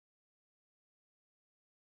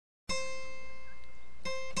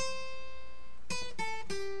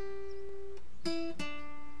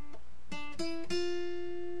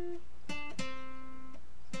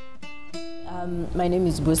My name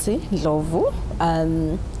is Busi Ndlovu,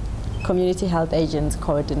 Community Health Agent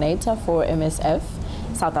Coordinator for MSF,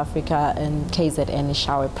 South Africa and KZN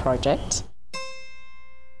Shower Project.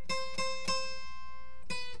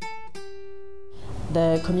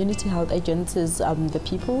 The community health agents is the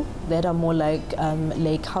people that are more like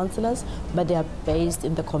lay counselors, but they are based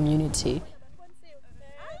in the community.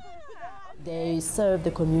 They serve the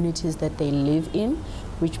communities that they live in,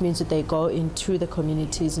 which means that they go into the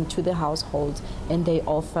communities, into the households, and they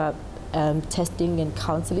offer testing and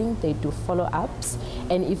counseling. They do follow-ups,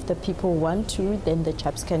 and if the people want to, then the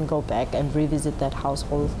chaps can go back and revisit that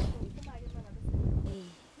household.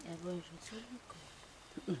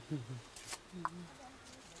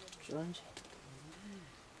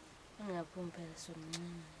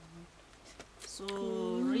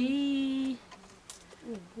 Sorry.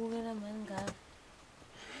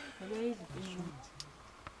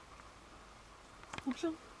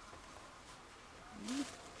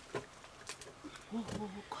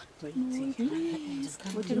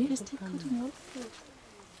 Would you please take cotton wool?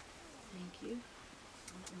 Thank you.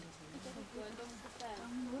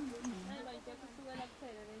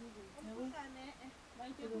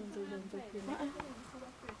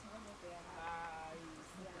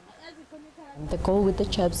 The goal with the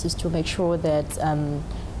chaps is to make sure that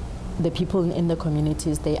the people in the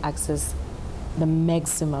communities, they access the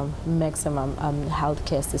maximum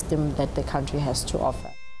healthcare system that the country has to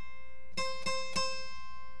offer.